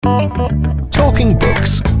Talking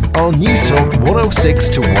Books on News Talk 106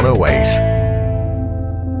 to 108.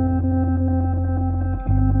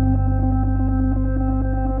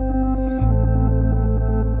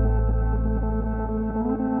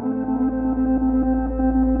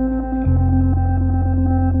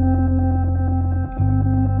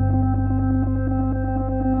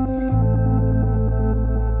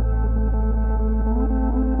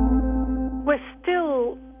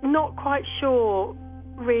 Quite sure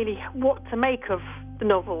really what to make of the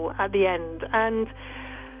novel at the end, and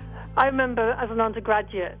I remember as an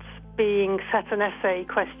undergraduate being set an essay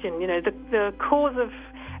question, the cause of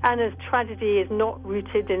Anna's tragedy is not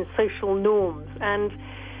rooted in social norms, and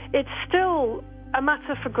it's still a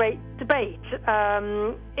matter for great debate.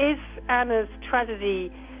 Is Anna's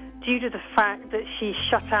tragedy due to the fact that she's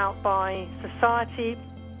shut out by society?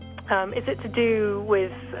 Is it to do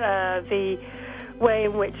with the way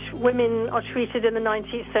in which women are treated in the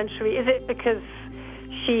 19th century? Is it because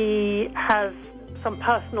she has some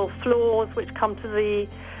personal flaws which come to the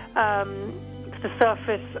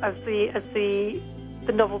surface as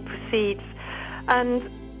the novel proceeds? And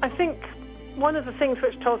I think one of the things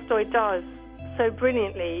which Tolstoy does so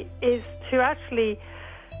brilliantly is to actually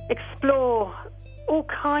explore all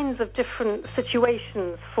kinds of different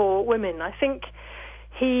situations for women. I think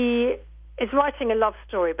he is writing a love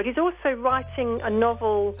story, but he's also writing a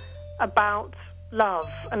novel about love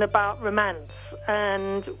and about romance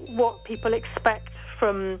and what people expect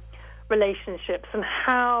from relationships and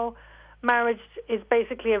how marriage is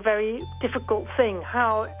basically a very difficult thing,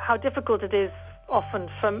 how difficult it is often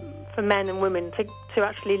for men and women to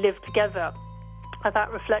actually live together. And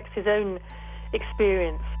that reflects his own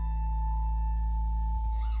experience.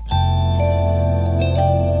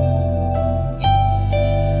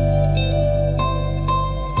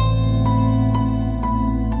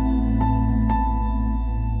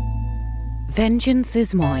 Vengeance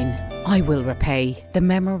is mine, I will repay. The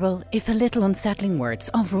memorable, if a little unsettling words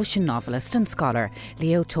of Russian novelist and scholar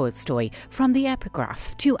Leo Tolstoy from the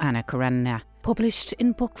epigraph to Anna Karenina, published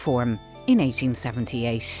in book form in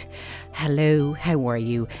 1878. Hello, how are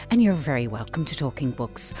you? And you're very welcome to Talking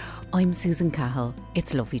Books. I'm Susan Cahill.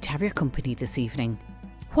 It's lovely to have your company this evening.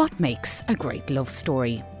 What makes a great love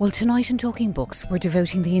story? Well, tonight in Talking Books, we're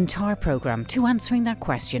devoting the entire programme to answering that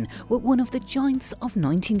question with one of the giants of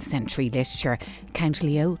 19th century literature, Count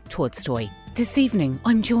Leo Tolstoy. This evening,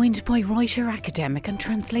 I'm joined by writer, academic and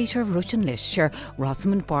translator of Russian literature,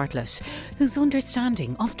 Rosamund Bartlett, whose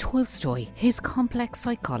understanding of Tolstoy, his complex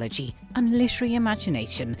psychology and literary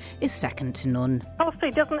imagination is second to none.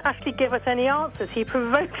 Tolstoy doesn't actually give us any answers. He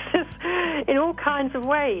provokes us in all kinds of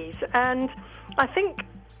ways. And I think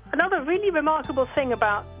another really remarkable thing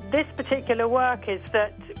about this particular work is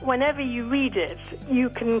that whenever you read it, you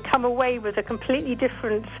can come away with a completely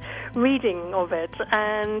different reading of it.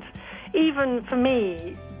 And even for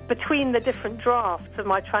me, between the different drafts of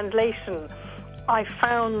my translation, I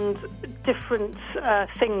found different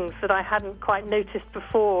things that I hadn't quite noticed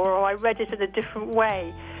before, or I read it in a different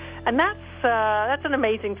way. And that's an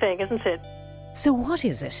amazing thing, isn't it? So what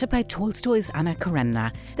is it about Tolstoy's Anna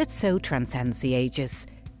Karenina that so transcends the ages?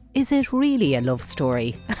 Is it really a love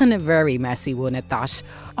story, and a very messy one at that?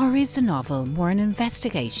 Or is the novel more an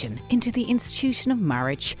investigation into the institution of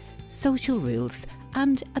marriage, social rules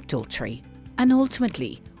and adultery? And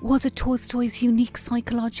ultimately, was it Tolstoy's unique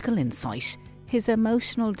psychological insight, his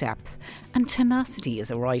emotional depth and tenacity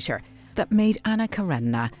as a writer that made Anna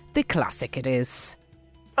Karenina the classic it is?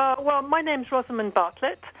 Well, my name's Rosamund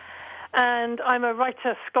Bartlett, and I'm a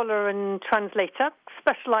writer, scholar and translator,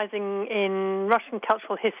 specialising in Russian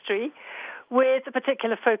cultural history with a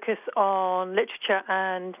particular focus on literature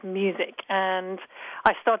and music. And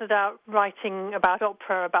I started out writing about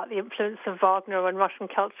opera, about the influence of Wagner on Russian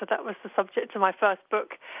culture. That was the subject of my first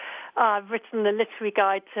book. I've written a literary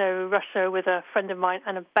guide to Russia with a friend of mine,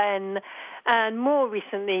 Anna Ben, and more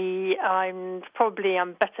recently I'm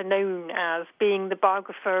better known as being the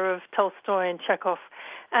biographer of Tolstoy and Chekhov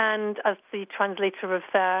and as the translator of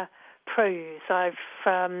their prose. I've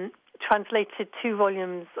translated 2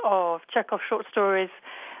 volumes of Chekhov short stories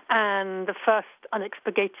and the first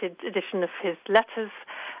unexpurgated edition of his letters,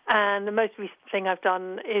 and the most recent thing I've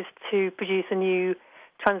done is to produce a new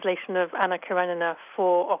translation of Anna Karenina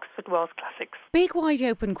for Oxford Wells Classics. Big wide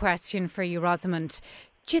open question for you, Rosamund.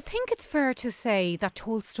 Do you think it's fair to say that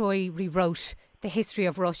Tolstoy rewrote the history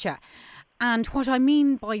of Russia? And what I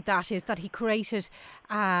mean by that is that he created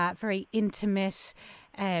a very intimate,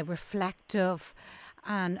 reflective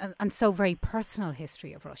and so very personal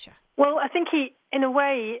history of Russia. Well, I think he, in a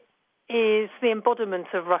way, is the embodiment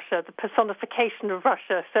of Russia, the personification of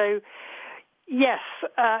Russia. So Yes,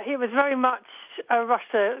 he was very much a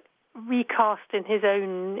Russia recast in his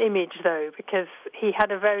own image, though, because he had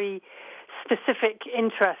a very specific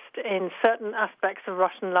interest in certain aspects of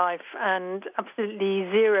Russian life and absolutely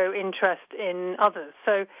zero interest in others.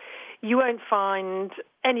 So you won't find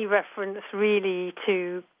any reference really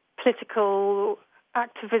to political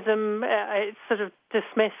activism. It's sort of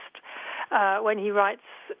dismissed when he writes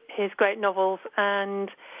his great novels, and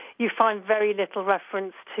you find very little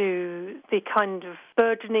reference to the kind of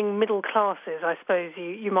burgeoning middle classes, I suppose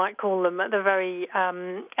you might call them, at the very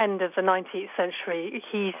end of the 19th century.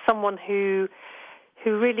 He's someone who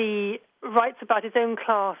really writes about his own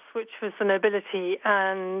class, which was the nobility,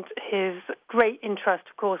 and his great interest,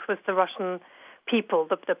 of course, was the Russian people,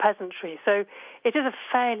 the peasantry. So it is a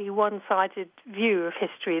fairly one-sided view of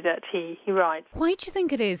history that he writes. Why do you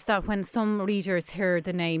think it is that when some readers hear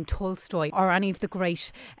the name Tolstoy or any of the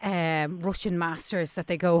great Russian masters that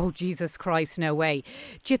they go, oh, Jesus Christ, no way?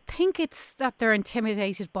 Do you think it's that they're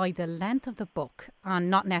intimidated by the length of the book and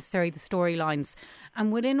not necessarily the storylines?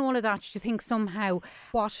 And within all of that, do you think somehow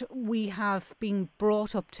what we have been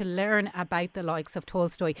brought up to learn about the likes of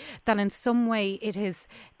Tolstoy, that in some way it is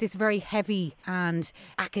this very heavy and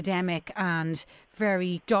academic and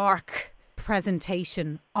very dark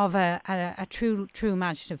presentation of a true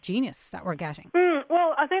imaginative genius that we're getting?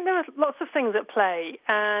 Well, I think there are lots of things at play,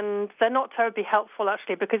 and they're not terribly helpful,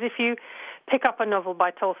 actually, because if you pick up a novel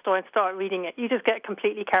by Tolstoy and start reading it, you just get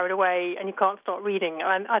completely carried away and you can't stop reading.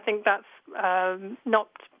 And I think that's not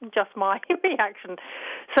just my reaction.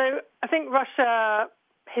 So I think Russia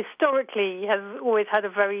historically has always had a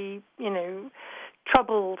very,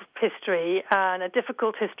 troubled history and a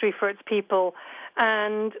difficult history for its people,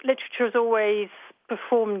 and literature has always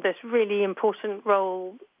performed this really important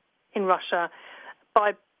role in Russia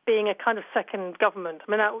by being a kind of second government.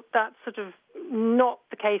 I mean, that's sort of not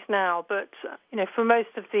the case now, but for most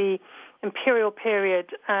of the imperial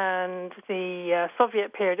period and the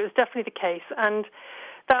Soviet period, it was definitely the case, and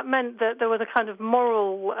that meant that there was a kind of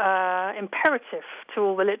moral imperative to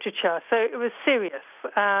all the literature. So it was serious.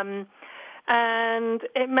 And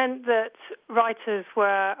it meant that writers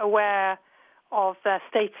were aware of their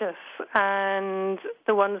status, and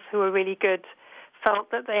the ones who were really good felt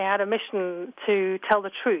that they had a mission to tell the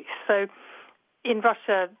truth. So in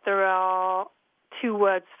Russia, there are two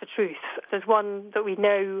words for truth. There's one that we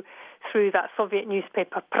know through that Soviet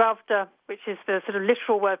newspaper, Pravda, which is the sort of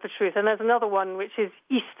literal word for truth, and there's another one which is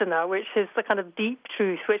Istina, which is the kind of deep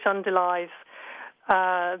truth which underlies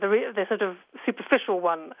the sort of superficial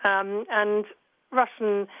one. And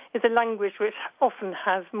Russian is a language which often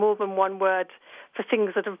has more than one word for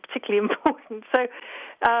things that are particularly important. So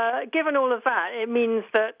given all of that, it means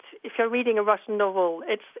that if you're reading a Russian novel,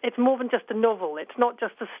 it's more than just a novel. It's not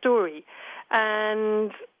just a story.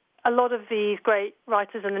 And a lot of these great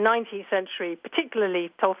writers in the 19th century,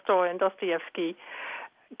 particularly Tolstoy and Dostoevsky,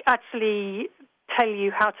 actually tell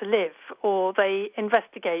you how to live, or they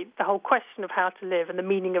investigate the whole question of how to live and the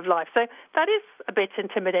meaning of life. So that is a bit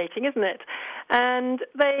intimidating, isn't it? And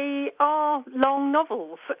they are long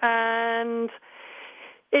novels, and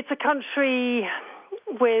it's a country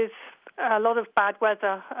with a lot of bad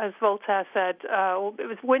weather, as Voltaire said. It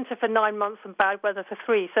was winter for 9 months and bad weather for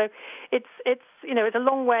 3. So it's a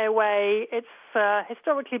long way away. It's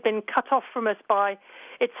historically been cut off from us by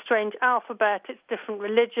its strange alphabet, its different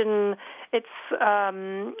religion, its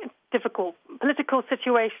difficult political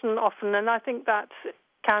situation often, and I think that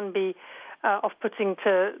can be off-putting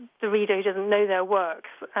to the reader who doesn't know their works.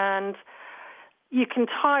 And you can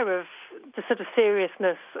tire of the sort of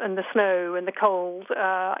seriousness and the snow and the cold.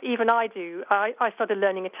 Even I do. I started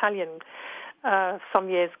learning Italian some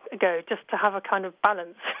years ago just to have a kind of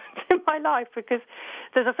balance in my life, because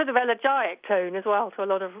there's a sort of elegiac tone as well to a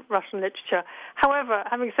lot of Russian literature. However,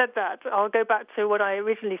 having said that, I'll go back to what I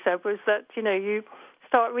originally said, was that, you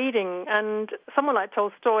start reading, and someone like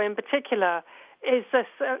Tolstoy in particular is just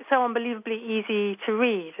so unbelievably easy to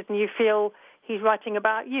read, and you feel he's writing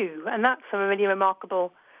about you, and that's a really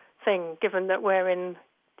remarkable thing, given that we're in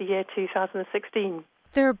the year 2016.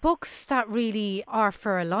 There are books that really are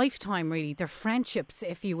for a lifetime, really. They're friendships,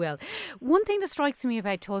 if you will. One thing that strikes me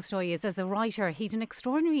about Tolstoy is, as a writer, he'd an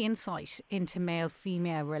extraordinary insight into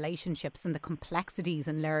male-female relationships and the complexities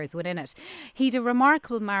and layers within it. He'd a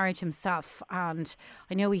remarkable marriage himself, and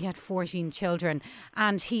I know he had 14 children,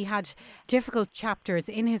 and he had difficult chapters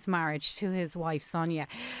in his marriage to his wife, Sonia.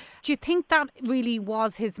 Do you think that really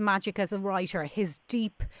was his magic as a writer, his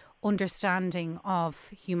deep understanding of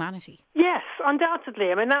humanity? Yes,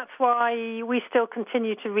 undoubtedly. I mean, that's why we still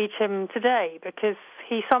continue to read him today, because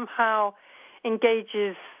he somehow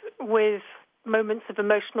engages with moments of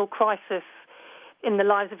emotional crisis in the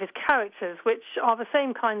lives of his characters, which are the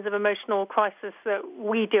same kinds of emotional crisis that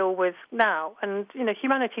we deal with now. And,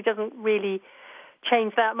 humanity doesn't really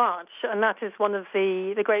change that much, and that is one of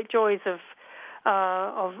the great joys of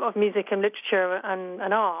music and literature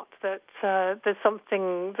and art, that there's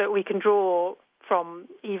something that we can draw from,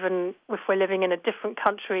 even if we're living in a different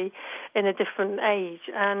country, in a different age.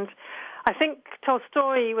 And I think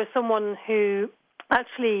Tolstoy was someone who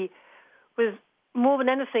actually was more than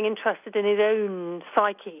anything interested in his own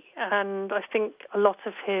psyche, and I think a lot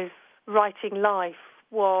of his writing life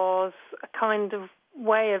was a kind of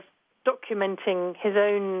way of documenting his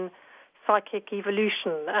own psychic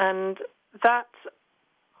evolution, and that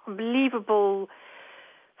unbelievable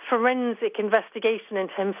forensic investigation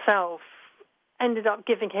into himself ended up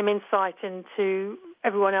giving him insight into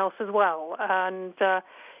everyone else as well. And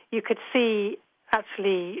you could see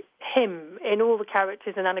actually him in all the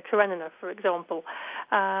characters in Anna Karenina, for example,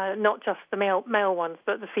 not just the male ones,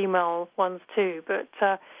 but the female ones too.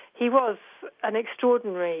 But he was an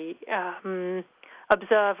extraordinary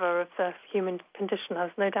observer of the human condition,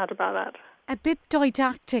 there's no doubt about that. A bit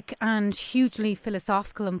didactic and hugely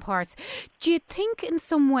philosophical in parts. Do you think in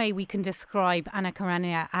some way we can describe Anna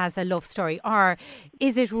Karenina as a love story, or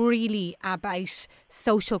is it really about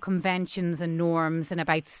social conventions and norms and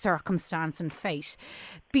about circumstance and fate?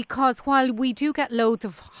 Because while we do get loads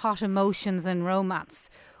of hot emotions and romance,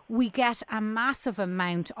 we get a massive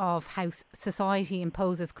amount of how society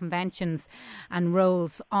imposes conventions and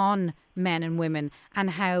roles on men and women, and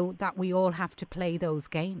how that we all have to play those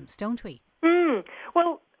games, don't we?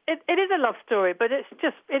 Well, it is a love story, but it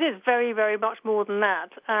is very, very much more than that.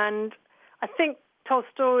 And I think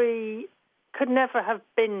Tolstoy could never have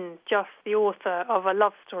been just the author of a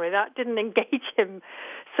love story. That didn't engage him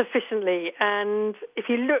sufficiently. And if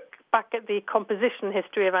you look back at the composition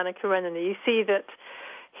history of Anna Karenina, you see that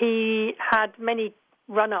he had many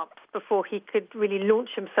run-ups before he could really launch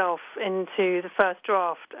himself into the first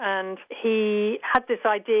draft. And he had this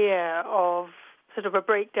idea of sort of a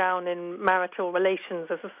breakdown in marital relations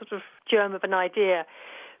as a sort of germ of an idea.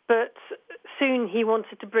 But soon he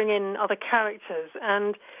wanted to bring in other characters,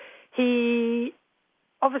 and he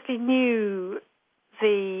obviously knew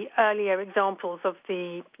the earlier examples of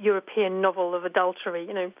the European novel of adultery.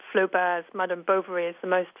 Flaubert's Madame Bovary is the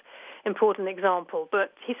most important example.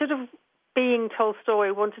 But he sort of, being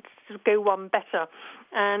Tolstoy, wanted to sort of go one better,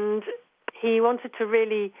 and he wanted to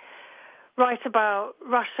really write about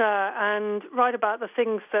Russia and write about the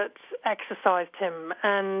things that exercised him.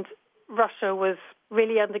 And Russia was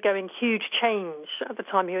really undergoing huge change at the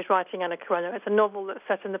time he was writing Anna Karenina. It's a novel that's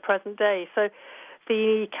set in the present day. So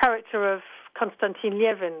the character of Konstantin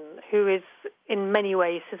Levin, who is in many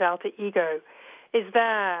ways his alter ego, is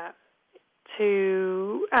there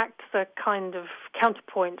to act as a kind of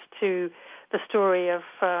counterpoint to the story of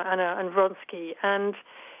Anna and Vronsky. And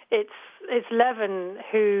it's Levin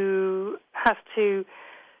who has to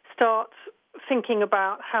start thinking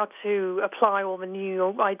about how to apply all the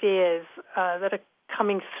new ideas that are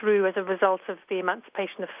coming through as a result of the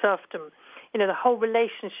emancipation of serfdom. The whole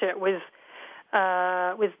relationship with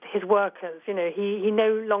his workers. He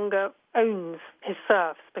no longer owns his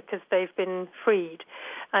serfs because they've been freed,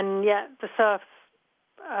 and yet the serfs,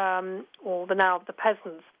 or the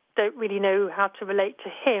peasants, don't really know how to relate to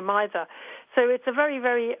him either. So it's a very,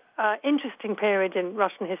 very interesting period in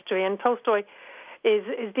Russian history, and Tolstoy is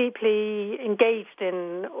deeply engaged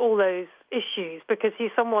in all those issues because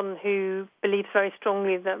he's someone who believes very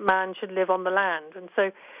strongly that man should live on the land. And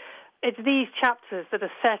so it's these chapters that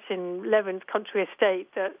are set in Levin's country estate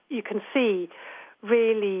that you can see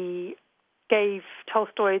really gave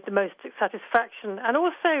Tolstoy the most satisfaction. And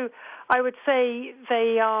also, I would say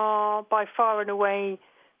they are by far and away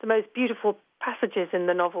the most beautiful passages in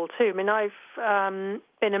the novel too. I mean, I've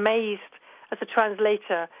been amazed as a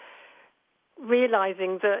translator,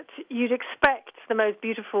 realizing that you'd expect the most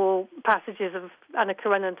beautiful passages of Anna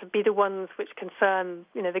Karenina to be the ones which concern,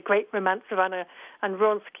 the great romance of Anna and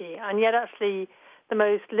Vronsky, and yet actually the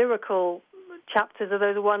most lyrical chapters are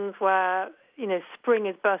those ones where spring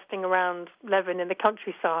is bursting around Levin in the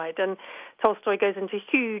countryside, and Tolstoy goes into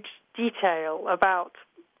huge detail about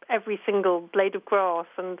every single blade of grass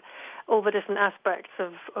and all the different aspects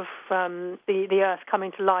of the earth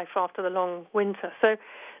coming to life after the long winter. So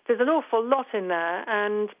there's an awful lot in there,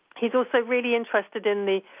 and he's also really interested in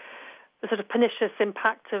the sort of pernicious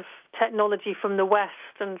impact of technology from the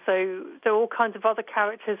West, and so there are all kinds of other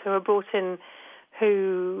characters who are brought in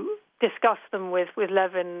who discuss them with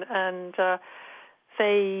Levin, and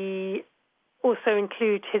they also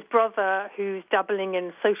include his brother who's dabbling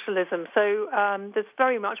in socialism. So there's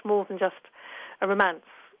very much more than just a romance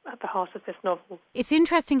at the heart of this novel. It's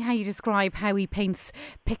interesting how you describe how he paints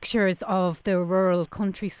pictures of the rural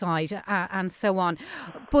countryside and so on.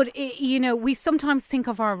 But, we sometimes think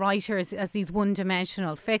of our writers as these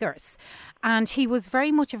one-dimensional figures. And he was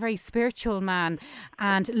very much a very spiritual man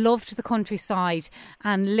and loved the countryside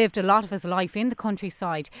and lived a lot of his life in the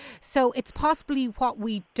countryside. So it's possibly what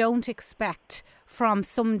we don't expect from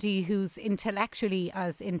somebody who's intellectually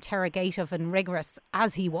as interrogative and rigorous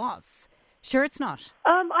as he was. Sure, it's not.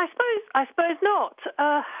 I suppose not.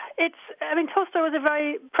 Tolstoy was a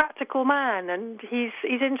very practical man, and he's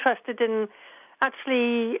interested in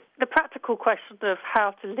actually the practical question of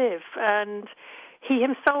how to live. And he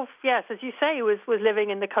himself, yes, as you say, was living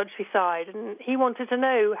in the countryside, and he wanted to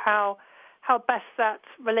know how best that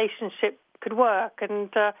relationship could work. And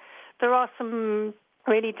there are some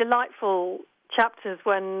really delightful chapters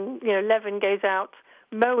when Levin goes out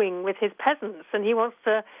mowing with his peasants, and he wants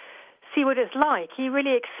to see what it's like. He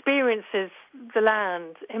really experiences the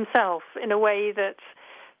land himself in a way that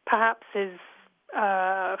perhaps his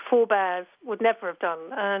forebears would never have done.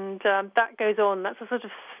 And that goes on. That's a sort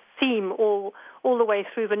of theme all the way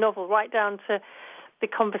through the novel, right down to the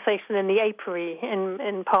conversation in the apiary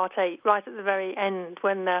in part 8, right at the very end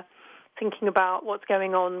when they're thinking about what's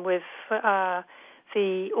going on with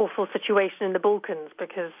the awful situation in the Balkans,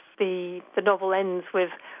 because the novel ends with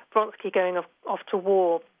Vronsky going off to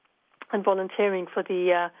war and volunteering for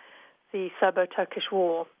the Serbo-Turkish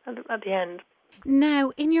War at the end.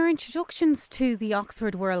 Now, in your introductions to the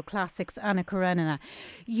Oxford World Classics, Anna Karenina,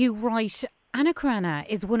 you write, Anna Karenina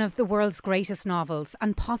is one of the world's greatest novels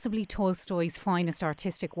and possibly Tolstoy's finest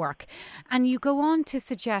artistic work. And you go on to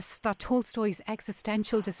suggest that Tolstoy's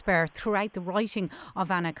existential despair throughout the writing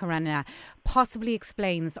of Anna Karenina possibly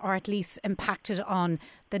explains, or at least impacted on,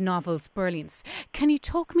 the novel's brilliance. Can you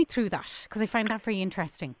talk me through that? Because I find that very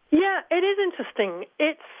interesting. Yeah, it is interesting.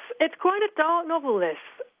 It's quite a dark novel, this.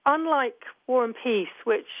 Unlike War and Peace,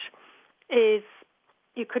 which is,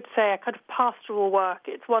 you could say, a kind of pastoral work.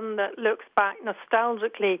 It's one that looks back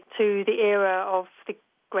nostalgically to the era of the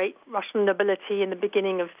great Russian nobility in the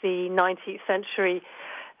beginning of the 19th century.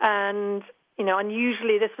 And,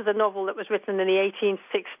 unusually this was a novel that was written in the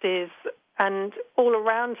 1860s, and all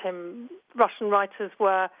around him, Russian writers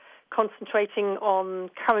were concentrating on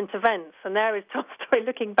current events. And there is Tolstoy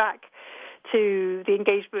looking back to the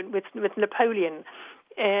engagement with Napoleon,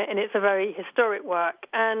 and it's a very historic work.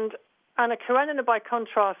 And Anna Karenina, by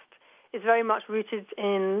contrast, is very much rooted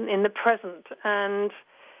in the present. And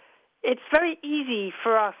it's very easy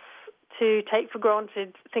for us to take for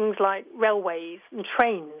granted things like railways and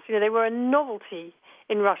trains. They were a novelty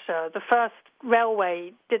in Russia. The first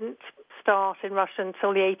railway didn't start in Russia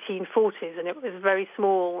until the 1840s, and it was very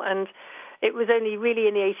small. And it was only really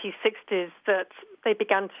in the 1860s that they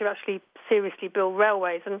began to actually seriously build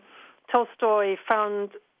railways. And Tolstoy found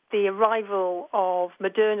the arrival of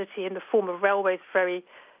modernity in the form of railways very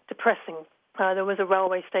depressing. There was a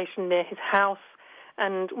railway station near his house,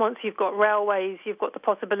 and once you've got railways, you've got the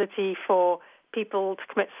possibility for people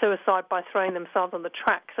to commit suicide by throwing themselves on the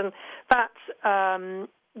tracks. And that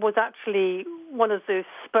was actually one of the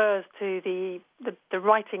spurs to the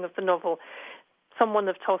writing of the novel. Someone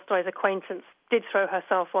of Tolstoy's acquaintance did throw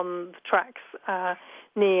herself on the tracks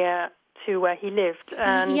near to where he lived.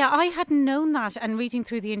 And yeah, I hadn't known that. And reading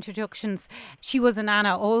through the introductions, she was an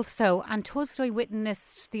Anna also. And Tolstoy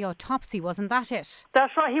witnessed the autopsy, wasn't that it?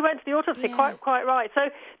 That's right. He went to the autopsy. Yeah. Quite right. So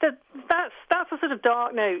that's a sort of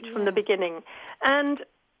dark note from the beginning. And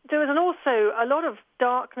there was also a lot of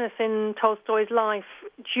darkness in Tolstoy's life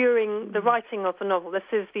during the writing of the novel. This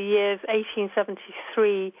is the years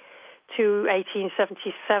 1873 to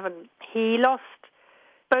 1877. He lost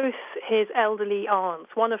both his elderly aunts,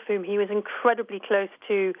 one of whom he was incredibly close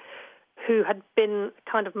to, who had been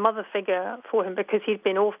kind of mother figure for him because he'd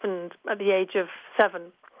been orphaned at the age of 7.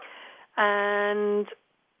 And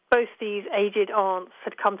both these aged aunts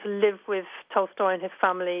had come to live with Tolstoy and his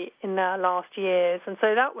family in their last years. And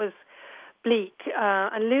so that was bleak.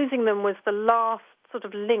 And losing them was the last sort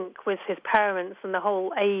of link with his parents and the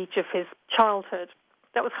whole age of his childhood.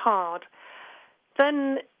 That was hard.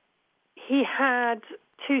 Then he had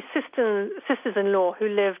 2 sisters-in-law who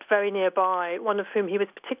lived very nearby, one of whom he was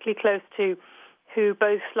particularly close to, who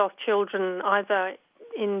both lost children either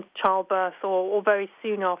in childbirth or very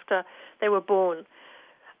soon after they were born.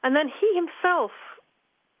 And then he himself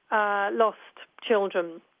lost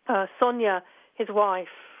children. Sonia, his wife,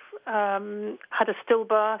 had a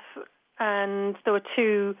stillbirth, and there were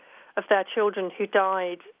 2 of their children who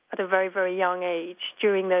died at a very, very young age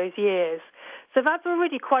during those years. So that's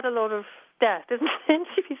already quite a lot of death, isn't it,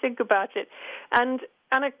 if you think about it? And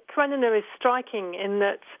Anna Karenina is striking in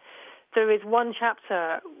that there is one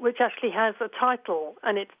chapter which actually has a title,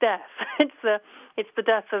 and it's death. It's the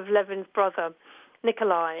death of Levin's brother,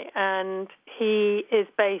 Nikolai, and he is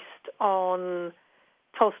based on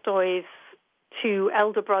Tolstoy's two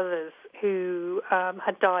elder brothers who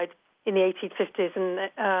had died in the 1850s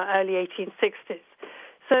and early 1860s.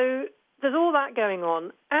 So there's all that going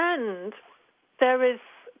on, and there is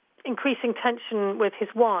increasing tension with his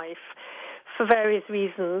wife for various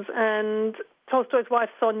reasons, and Tolstoy's wife,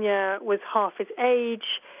 Sonia, was half his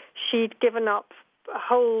age. She'd given up a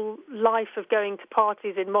whole life of going to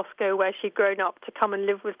parties in Moscow where she'd grown up to come and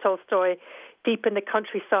live with Tolstoy deep in the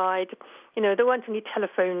countryside. You know, there weren't any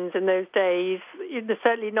telephones in those days. There's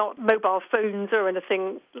certainly not mobile phones or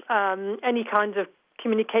anything, any kind of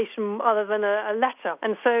communication other than a letter.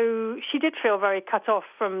 And so she did feel very cut off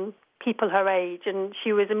from people her age, and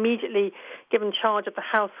she was immediately given charge of the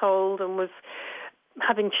household and was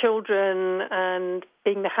having children and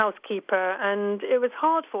being the housekeeper, and it was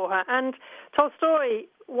hard for her. And Tolstoy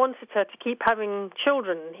wanted her to keep having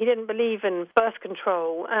children. He didn't believe in birth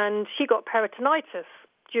control, and she got peritonitis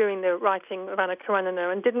during the writing of Anna Karenina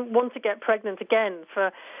and didn't want to get pregnant again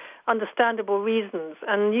for understandable reasons.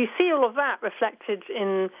 And you see all of that reflected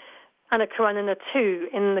in Anna Karenina too,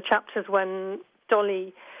 in the chapters when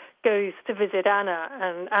Dolly goes to visit Anna,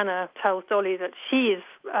 and Anna tells Dolly that she is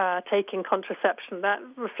taking contraception. That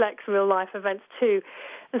reflects real-life events too.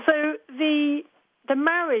 And so the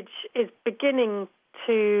marriage is beginning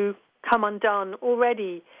to come undone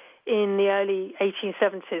already in the early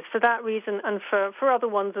 1870s for that reason and for other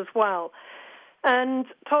ones as well. And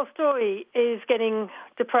Tolstoy is getting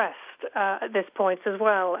depressed at this point as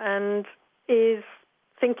well, and is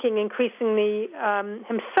thinking increasingly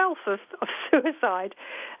himself of suicide.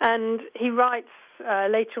 And he writes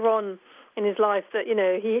later on in his life that, you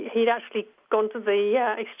know, he'd actually gone to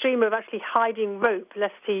the extreme of actually hiding rope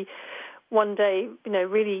lest he one day, you know,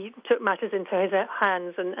 really took matters into his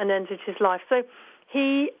hands and ended his life. So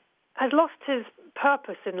he has lost his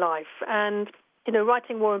purpose in life, and, you know,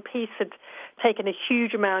 writing War and Peace had taken a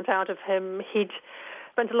huge amount out of him. He'd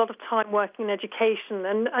spent a lot of time working in education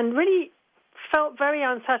and really felt very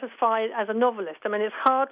unsatisfied as a novelist. I mean, it's hard